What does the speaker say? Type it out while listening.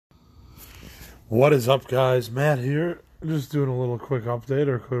What is up, guys? Matt here. Just doing a little quick update,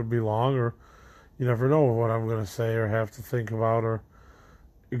 or could be long, or you never know what I'm gonna say, or have to think about, or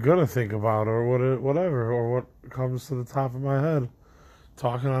gonna think about, or whatever, or what comes to the top of my head.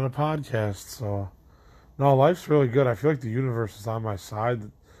 Talking on a podcast. So, no, life's really good. I feel like the universe is on my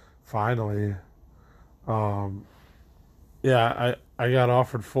side. Finally, um, yeah, I got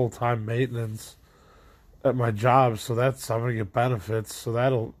offered full time maintenance at my job, so I'm gonna get benefits. So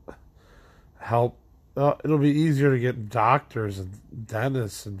that'll help. It'll be easier to get doctors and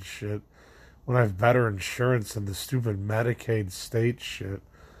dentists and shit when I have better insurance than the stupid Medicaid state shit.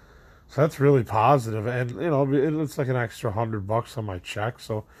 So that's really positive, and it's like an extra $100 on my check,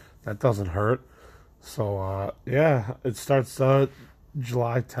 so that doesn't hurt. So yeah, it starts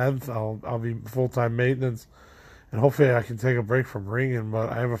July 10th. I'll be full time maintenance, and hopefully I can take a break from ringing. But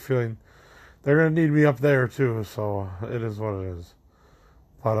I have a feeling they're gonna need me up there too. So it is what it is.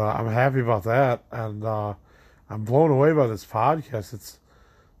 But I'm happy about that, and I'm blown away by this podcast.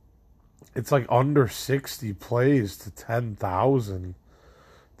 It's like under 60 plays to 10,000.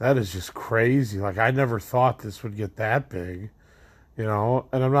 That is just crazy. Like, I never thought this would get that big. And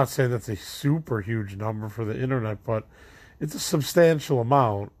I'm not saying that's a super huge number for the internet, but it's a substantial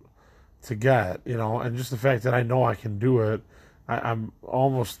amount to get. And just the fact that I know I can do it, I'm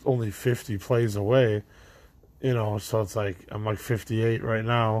almost only 50 plays away. So it's like I'm like 58 right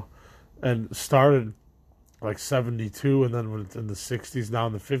now, and started like 72, and then when it's in the 60s, now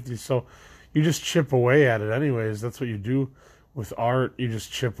in the 50s. So you just chip away at it, anyways. That's what you do with art. You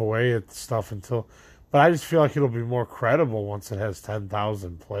just chip away at stuff until. But I just feel like it'll be more credible once it has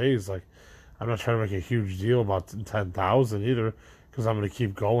 10,000 plays. Like, I'm not trying to make a huge deal about 10,000 either, because I'm going to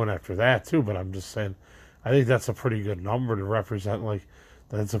keep going after that too. But I'm just saying, I think that's a pretty good number to represent, like,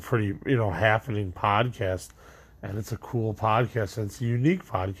 that it's a pretty happening podcast, and it's a cool podcast, and it's a unique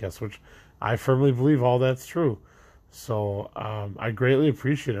podcast, which I firmly believe all that's true. So I greatly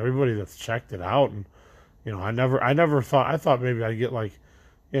appreciate everybody that's checked it out, and I never thought, I thought maybe I'd get like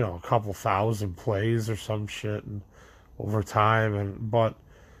a couple thousand plays or some shit, and over time, but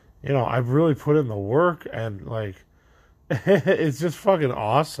I've really put in the work, and like it's just fucking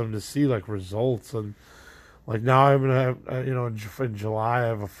awesome to see like results. And like now I'm gonna have in July I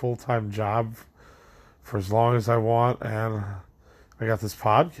have a full-time job for as long as I want, and I got this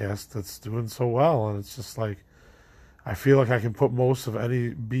podcast that's doing so well, and it's just like I feel like I can put most of any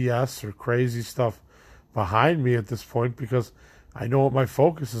BS or crazy stuff behind me at this point, because I know what my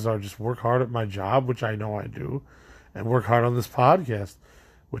focuses are. Just work hard at my job, which I know I do, and work hard on this podcast,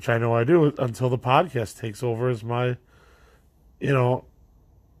 which I know I do, until the podcast takes over as my, you know,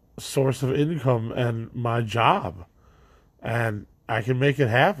 source of income and my job. And I can make it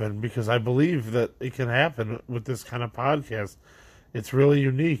happen because I believe that it can happen with this kind of podcast. It's really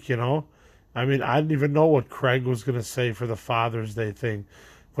unique. I mean, I didn't even know what Craig was going to say for the Father's Day thing,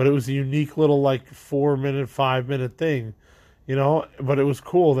 but it was a unique little, like, 4 minute, 5 minute thing. But it was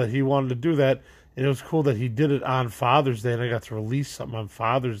cool that he wanted to do that, and it was cool that he did it on Father's Day, and I got to release something on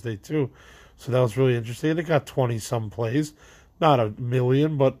Father's Day too. So that was really interesting, and it got 20 some plays. Not a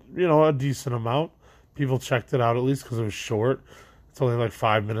million, but, a decent amount. People checked it out, at least because it was short. It's only like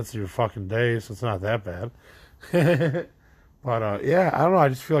 5 minutes of your fucking day, so it's not that bad. But yeah, I don't know. I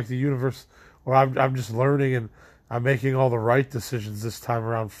just feel like the universe, or I'm just learning, and I'm making all the right decisions this time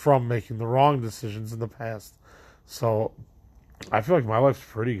around from making the wrong decisions in the past. So I feel like my life's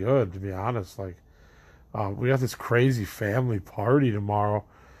pretty good, to be honest. Like, we got this crazy family party tomorrow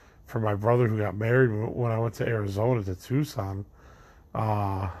for my brother who got married when I went to Arizona, to Tucson.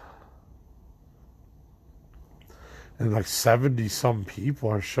 Uh, and like 70 some people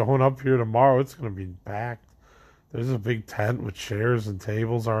are showing up here tomorrow. It's going to be packed. There's a big tent with chairs and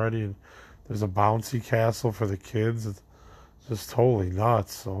tables already, and there's a bouncy castle for the kids. It's just totally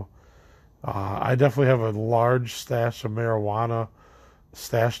nuts. So I definitely have a large stash of marijuana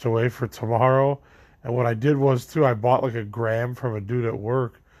stashed away for tomorrow. And what I did was, too, I bought like a gram from a dude at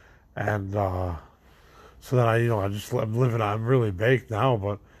work. And so then I'm really baked now,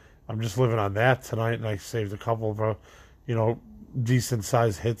 but I'm just living on that tonight. And I saved a couple of, decent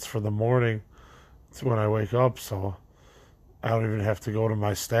sized hits for the morning when I wake up. So I don't even have to go to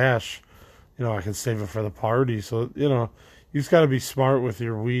my stash. I can save it for the party. So, you just got to be smart with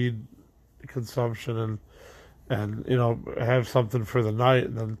your weed consumption, and have something for the night,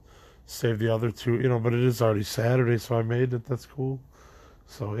 and then save the other two. But it is already Saturday, so I made it. That's cool.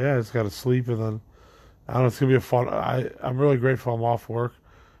 So yeah, I just got to sleep, and then I don't know. It's gonna be a fun. I'm really grateful I'm off work,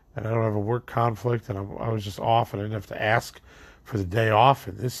 and I don't have a work conflict, and I was just off, and I didn't have to ask for the day off,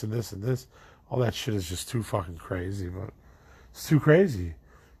 and this and this and this. All that shit is just too fucking crazy, but it's too crazy.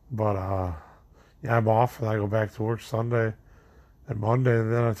 But Yeah, I'm off and I go back to work Sunday and Monday,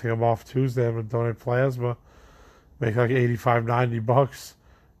 and then I think I'm off Tuesday. I'm gonna donate plasma, make like 85, $90.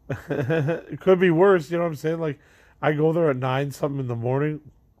 It could be worse, you know what I'm saying? Like, I go there at 9 something in the morning,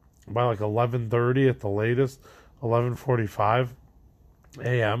 by like 11:30 at the latest, 11:45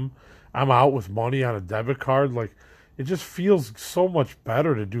 a.m. I'm out with money on a debit card. Like, it just feels so much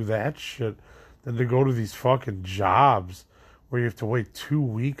better to do that shit than to go to these fucking jobs where you have to wait 2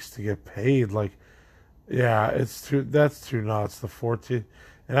 weeks to get paid. Like, yeah, that's too nuts. The 14,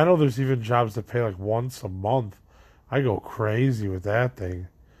 and I know there's even jobs that pay like once a month. I go crazy with that thing.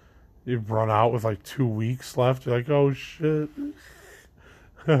 You run out with like 2 weeks left. You're like, oh shit,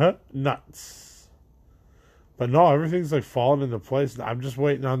 nuts. But no, everything's like falling into place. I'm just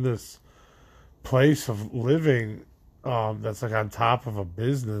waiting on this place of living that's like on top of a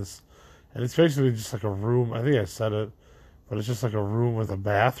business, and it's basically just like a room. I think I said it, but it's just like a room with a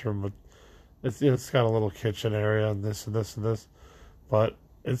bathroom. But it's got a little kitchen area and this and this and this. But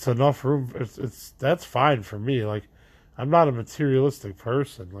it's enough room. It's that's fine for me. Like, I'm not a materialistic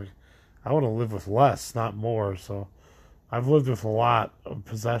person. Like, I want to live with less, not more. So I've lived with a lot of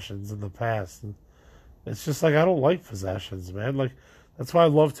possessions in the past, and it's just like I don't like possessions, man. Like, that's why I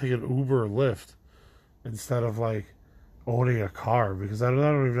love taking Uber or Lyft instead of like owning a car, because I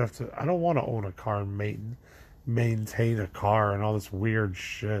don't even have to. I don't want to own a car and maintain a car and all this weird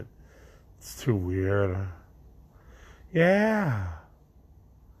shit. It's too weird. Yeah,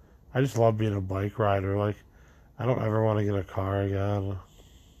 I just love being a bike rider. Like, I don't ever want to get a car again.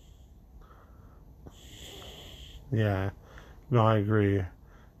 Yeah, no, I agree.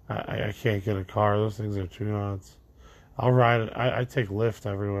 I can't get a car. Those things are too nuts. I'll ride it. I take Lyft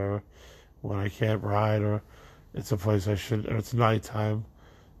everywhere when I can't ride, or it's a place I should, or it's nighttime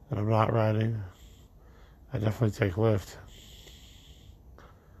and I'm not riding. I definitely take Lyft.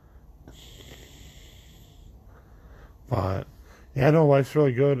 But yeah, no, life's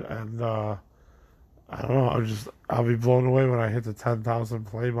really good, and I don't know. I'll be blown away when I hit the 10,000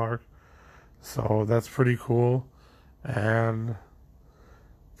 play mark. So that's pretty cool, and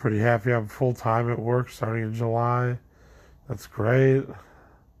pretty happy. I'm full time at work starting in July. That's great.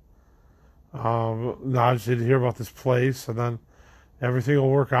 Now I just need to hear about this place, and then everything will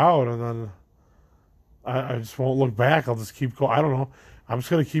work out, and then I just won't look back. I'll just keep going. I don't know. I'm just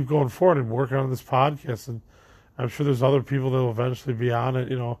gonna keep going forward and working on this podcast, and I'm sure there's other people that will eventually be on it.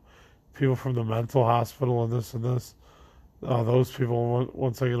 You know, people from the mental hospital and this and this. Those people,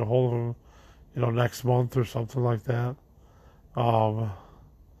 once I get a hold of them, you know, next month or something like that. Um,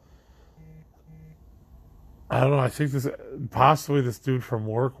 I don't know. I think possibly this dude from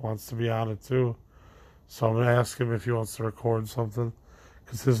work wants to be on it too. So I'm gonna ask him if he wants to record something,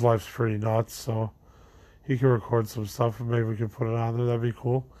 because his life's pretty nuts. So he can record some stuff, and maybe we can put it on there. That'd be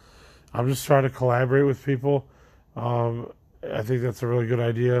cool. I'm just trying to collaborate with people. I think that's a really good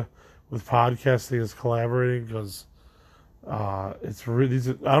idea with podcasting, is collaborating, because it's really,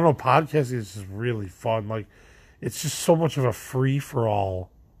 I don't know, podcasting is just really fun. Like, it's just so much of a free for all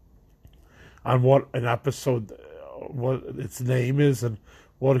on what an episode, what its name is, and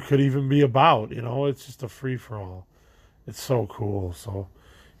what it could even be about. You know, it's just a free for all. It's so cool. So,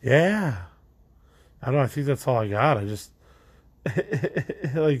 yeah, I don't know. I think that's all I got. I just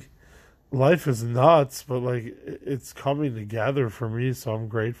like, life is nuts, but like, it's coming together for me. So I'm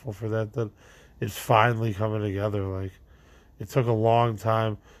grateful for that. That it's finally coming together. Like, it took a long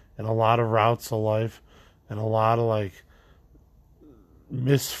time and a lot of routes of life and a lot of like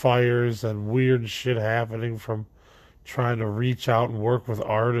misfires and weird shit happening from trying to reach out and work with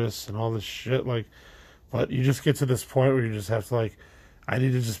artists and all this shit. Like, but you just get to this point where you just have to, like, I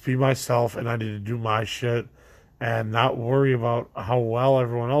need to just be myself, and I need to do my shit and not worry about how well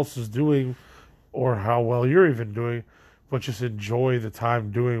everyone else is doing or how well you're even doing, but just enjoy the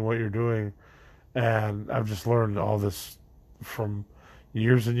time doing what you're doing. And I've just learned all this from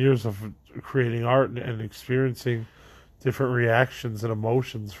years and years of creating art and experiencing different reactions and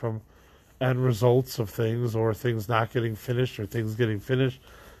emotions from end results of things, or things not getting finished or things getting finished,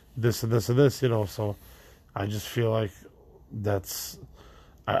 this and this and this, you know. So I just feel like that's,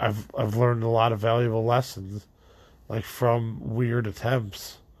 I've learned a lot of valuable lessons, like from weird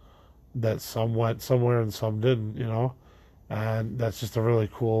attempts that some went somewhere and some didn't, you know. And that's just a really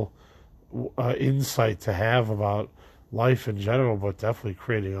cool insight to have about life in general, but definitely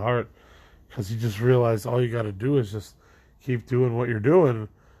creating art, because you just realize all you got to do is just keep doing what you're doing,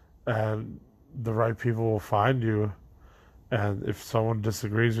 and the right people will find you. And if someone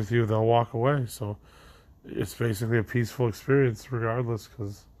disagrees with you, they'll walk away. So it's basically a peaceful experience regardless,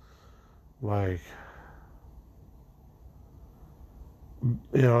 because, like,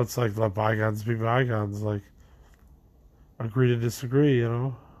 You know, it's like let bygones be bygones. Like agree to disagree. You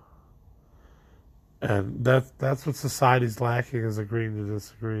know, and that's what society's lacking is agreeing to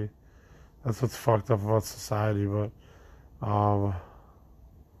disagree. That's what's fucked up about society. But um,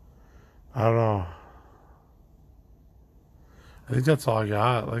 I don't know. I think that's all I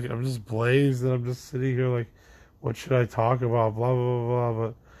got. Like I'm just blazed, and I'm just sitting here like, what should I talk about? Blah blah blah blah.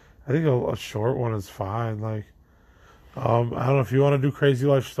 But I think a short one is fine. Like I don't know if you want to do crazy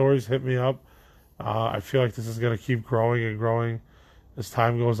life stories, hit me up. I feel like this is gonna keep growing and growing as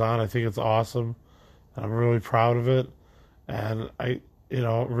time goes on. I think it's awesome, and I'm really proud of it. And I,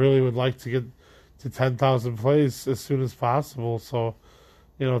 really would like to get to 10,000 plays as soon as possible. So,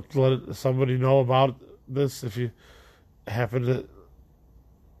 let somebody know about this if you happen to,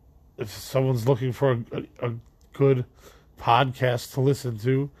 if someone's looking for a good podcast to listen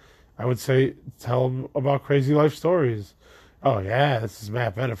to, I would say tell them about Crazy Life Stories. Oh, yeah, this is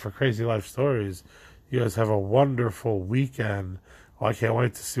Matt Bennett for Crazy Life Stories. You guys have a wonderful weekend. Oh, I can't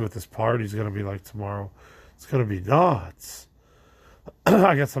wait to see what this party's going to be like tomorrow. It's going to be nuts.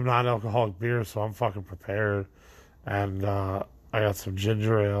 I got some non-alcoholic beer, so I'm fucking prepared. And I got some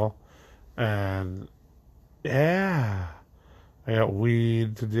ginger ale. And yeah, I got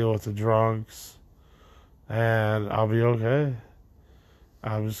weed to deal with the drunks. And I'll be okay.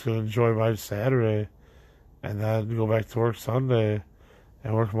 I'm just going to enjoy my Saturday. And then go back to work Sunday.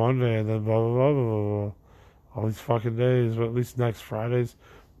 And work Monday. And then blah, blah, blah, blah, blah. All these fucking days. But at least next Friday's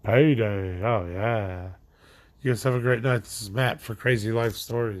payday. Oh, yeah. You guys have a great night. This is Matt for Crazy Life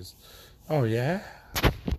Stories. Oh, yeah?